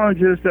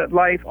challenges that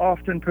life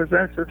often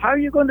presents us? How are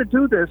you going to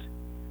do this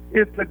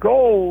if the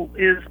goal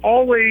is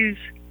always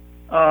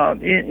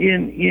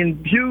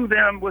imbue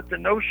them with the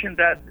notion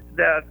that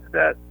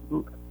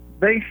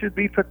they should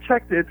be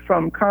protected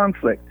from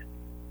conflict?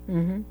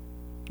 Mm-hmm.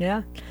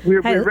 Yeah,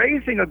 we're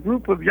raising a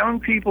group of young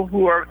people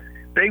who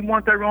they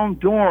want their own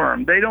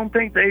dorm. They don't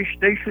think they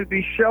should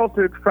be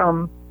sheltered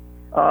from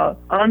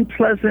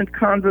unpleasant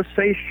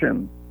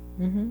conversation.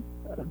 Mm-hmm.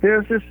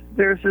 There's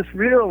this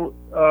real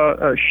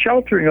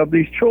sheltering of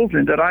these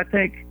children that I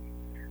think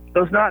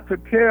does not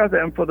prepare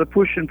them for the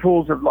push and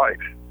pulls of life.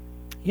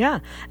 Yeah,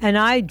 and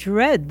I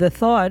dread the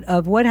thought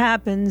of what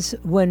happens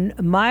when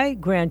my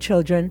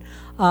grandchildren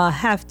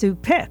have to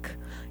pick.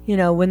 You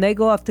know, when they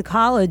go off to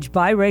college,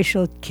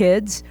 biracial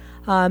kids,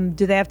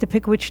 do they have to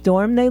pick which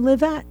dorm they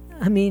live at?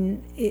 I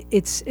mean,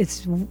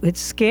 it's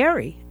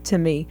scary to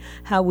me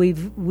how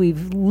we've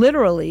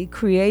literally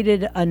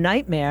created a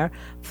nightmare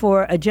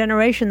for a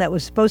generation that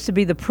was supposed to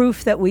be the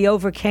proof that we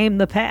overcame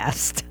the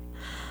past.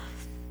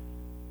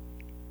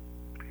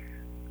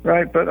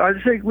 Right, but I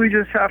think we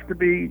just have to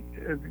be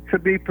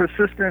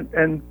persistent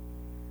and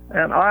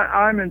And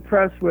I'm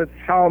impressed with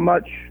how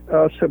much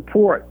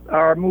support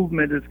our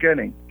movement is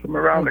getting from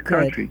around the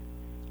country.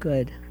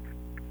 Good.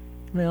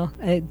 Well,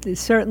 it's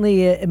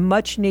certainly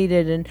much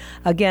needed. And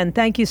again,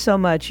 thank you so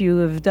much. You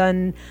have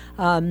done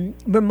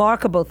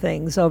remarkable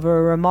things over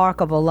a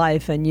remarkable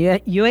life, and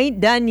you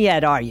ain't done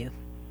yet, are you?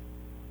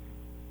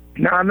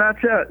 No, not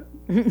yet.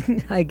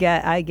 I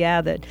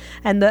gathered.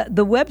 And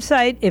the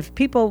website, if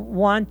people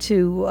want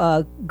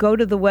to go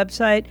to the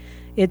website,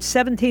 it's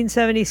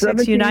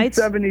 1776 Unites.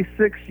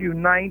 1776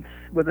 Unites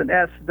with an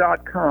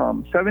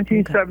S.com.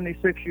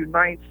 1776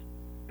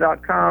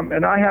 Unites.com.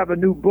 And I have a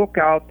new book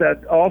out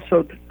that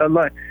also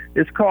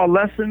is called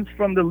Lessons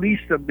from the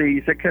Least of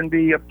These. It can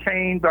be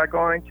obtained by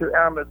going to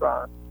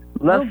Amazon.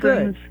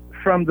 Lessons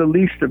from the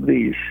Least of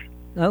These.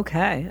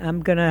 Okay.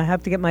 I'm going to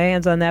have to get my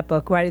hands on that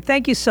book. Right.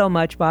 Thank you so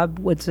much, Bob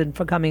Woodson,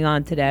 for coming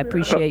on today. I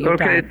appreciate your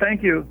time. Okay,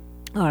 thank you.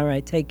 All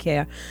right, take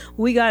care.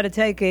 We got to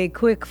take a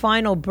quick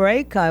final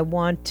break. I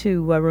want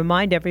to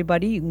remind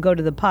everybody you can go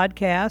to the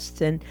podcast,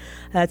 and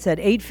that's at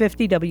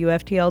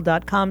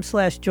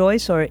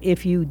 850wftl.com/Joyce, or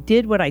if you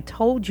did what I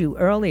told you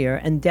earlier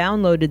and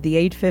downloaded the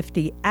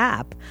 850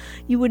 app,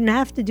 you wouldn't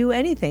have to do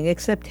anything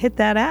except hit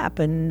that app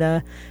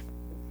and,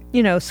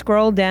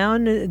 scroll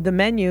down the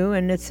menu,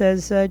 and it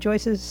says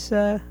Joyce's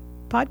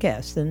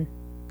podcast. And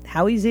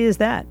how easy is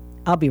that?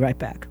 I'll be right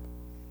back.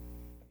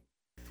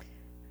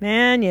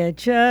 Man, you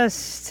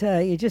just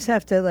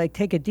have to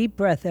take a deep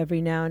breath every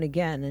now and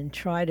again and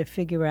try to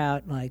figure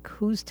out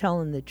who's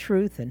telling the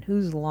truth and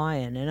who's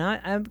lying. And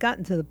I've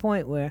gotten to the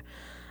point where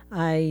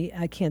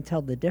I can't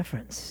tell the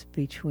difference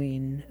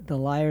between the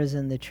liars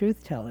and the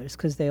truth tellers,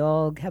 because they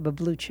all have a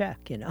blue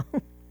check,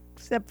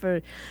 except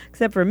for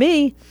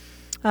me.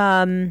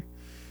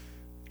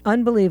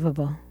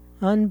 Unbelievable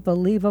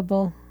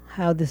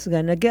how this is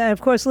going to get.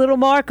 Of course, little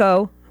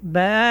Marco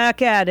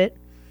back at it.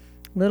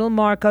 Little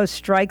Marco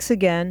strikes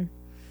again.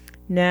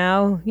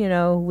 Now,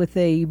 with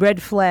a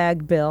red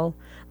flag bill.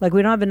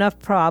 We don't have enough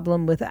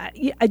problem with...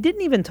 I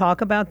didn't even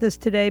talk about this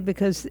today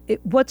because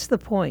what's the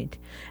point?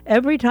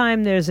 Every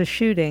time there's a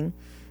shooting,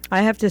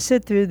 I have to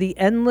sit through the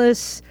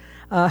endless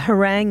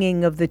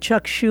haranguing of the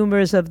Chuck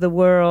Schumers of the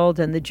world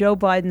and the Joe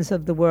Bidens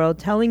of the world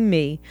telling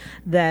me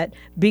that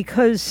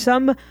because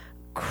some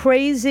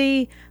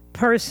crazy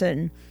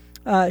person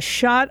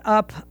shot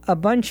up a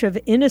bunch of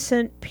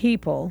innocent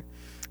people,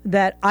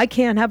 that I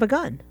can't have a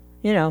gun,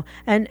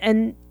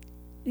 and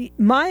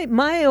I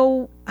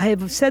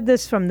have said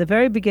this from the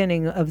very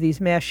beginning of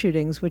these mass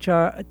shootings, which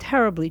are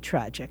terribly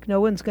tragic. No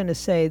one's going to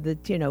say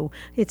that,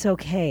 it's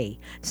okay.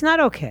 It's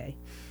not okay,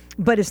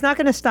 but it's not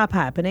going to stop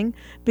happening,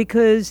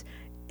 because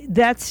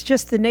that's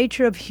just the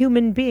nature of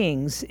human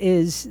beings.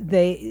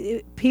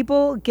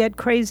 People get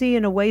crazy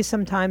in a way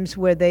sometimes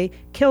where they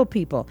kill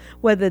people,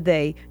 whether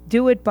they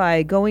do it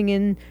by going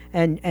in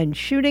and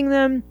shooting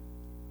them,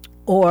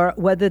 or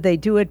whether they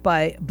do it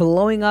by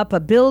blowing up a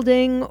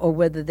building, or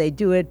whether they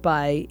do it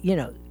by,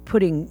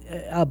 putting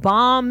a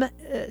bomb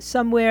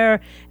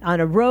somewhere on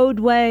a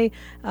roadway.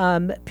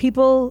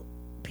 People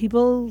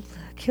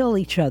kill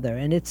each other,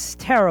 and it's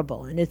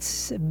terrible, and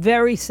it's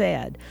very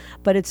sad.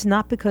 But it's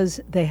not because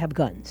they have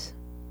guns.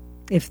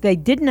 If they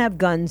didn't have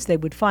guns, they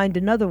would find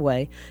another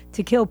way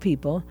to kill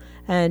people,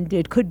 and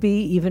it could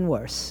be even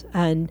worse.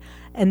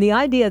 And the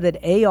idea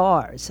that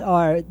ARs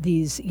are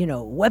these,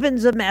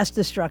 weapons of mass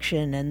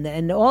destruction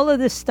and all of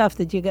this stuff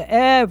that you get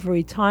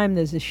every time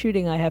there's a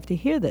shooting, I have to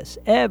hear this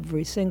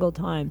every single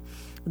time.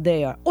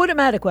 They are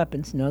automatic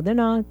weapons. No, they're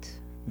not.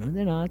 No,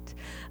 they're not.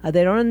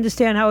 They don't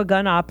understand how a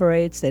gun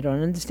operates. They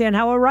don't understand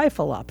how a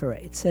rifle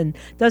operates. And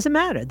it doesn't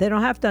matter. They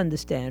don't have to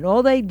understand.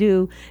 All they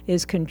do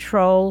is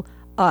control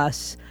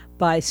us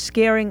by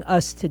scaring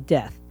us to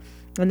death.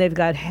 And they've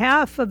got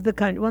half of the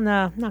country, well,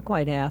 no, not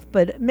quite half,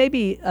 but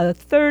maybe a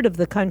third of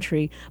the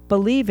country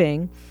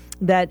believing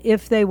that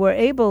if they were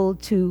able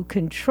to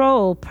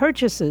control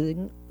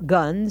purchasing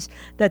guns,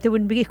 that there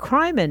wouldn't be a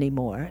crime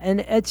anymore.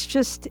 And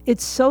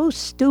it's so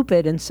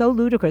stupid and so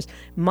ludicrous.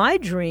 My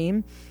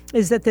dream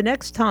is that the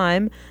next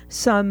time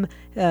some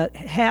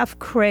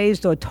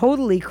half-crazed or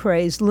totally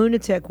crazed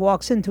lunatic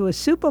walks into a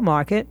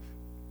supermarket,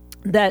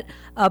 that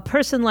a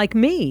person like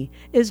me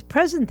is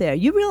present there.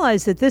 You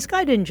realize that this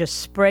guy didn't just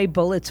spray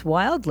bullets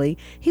wildly.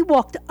 He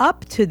walked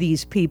up to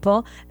these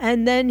people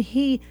and then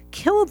he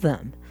killed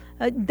them.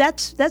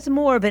 That's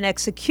more of an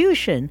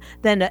execution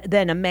than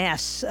a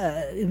mass,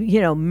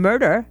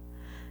 murder.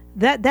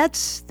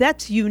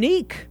 That's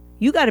unique.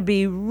 You got to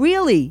be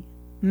really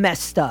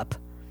messed up,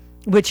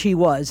 which he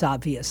was,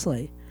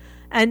 obviously.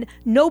 And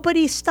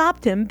nobody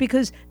stopped him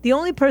because the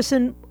only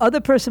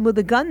other person with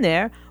a gun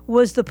there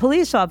was the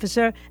police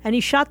officer, and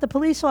he shot the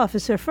police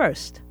officer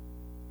first.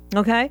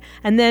 Okay?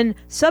 And then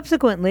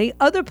subsequently,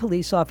 other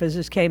police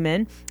officers came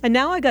in, and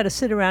now I got to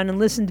sit around and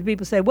listen to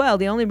people say, well,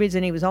 the only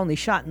reason he was only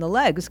shot in the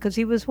leg is because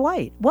he was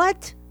white.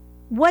 What?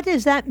 What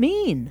does that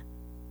mean?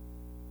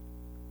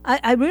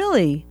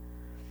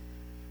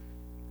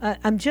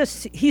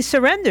 he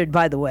surrendered,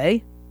 by the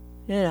way,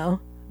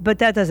 But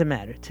that doesn't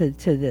matter to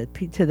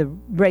the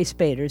race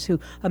baiters who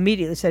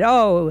immediately said,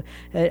 "Oh,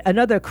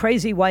 another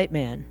crazy white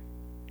man."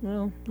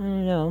 Well, I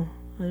don't know.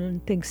 I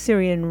don't think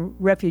Syrian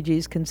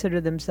refugees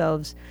consider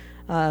themselves,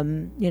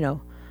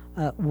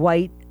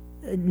 white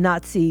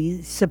Nazi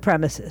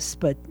supremacists.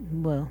 But,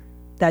 well,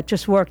 that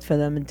just worked for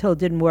them until it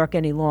didn't work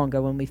any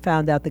longer. When we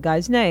found out the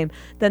guy's name,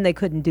 then they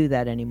couldn't do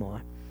that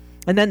anymore.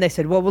 And then they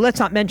said, well, let's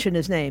not mention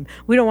his name.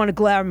 We don't want to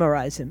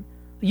glamorize him.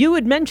 You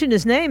would mention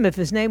his name if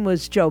his name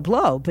was Joe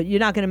Blow, but you're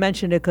not going to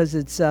mention it because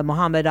it's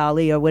Muhammad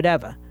Ali or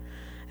whatever.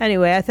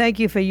 Anyway, I thank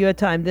you for your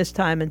time this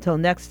time. Until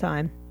next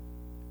time.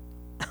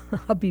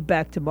 I'll be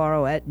back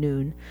tomorrow at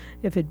noon,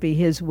 if it be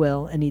his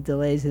will and he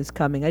delays his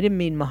coming. I didn't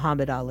mean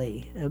Muhammad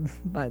Ali,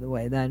 by the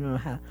way. I don't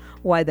know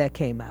why that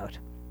came out.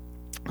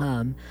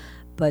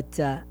 But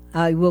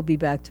I will be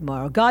back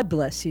tomorrow. God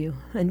bless you,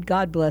 and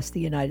God bless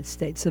the United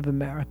States of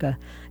America.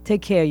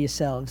 Take care of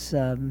yourselves.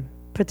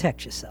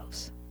 Protect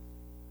yourselves.